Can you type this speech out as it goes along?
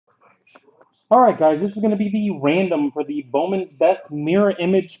Alright guys, this is going to be the random for the Bowman's Best Mirror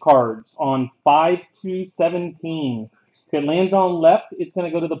Image cards on 5/2/17. If it lands on left, it's going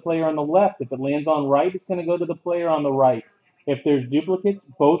to go to the player on the left. If it lands on right, it's going to go to the player on the right. If there's duplicates,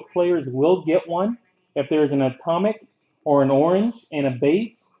 both players will get one. If there's an atomic or an orange and a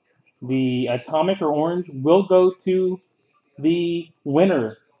base, the atomic or orange will go to the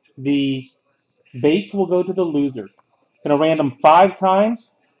winner. The base will go to the loser. Gonna random 5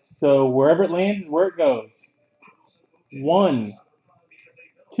 times, so wherever it lands is where it goes. One,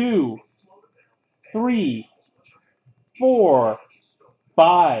 two, three, 4,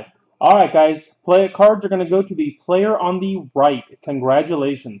 5. All right, guys. Play cards are gonna go to the player on the right.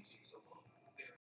 Congratulations.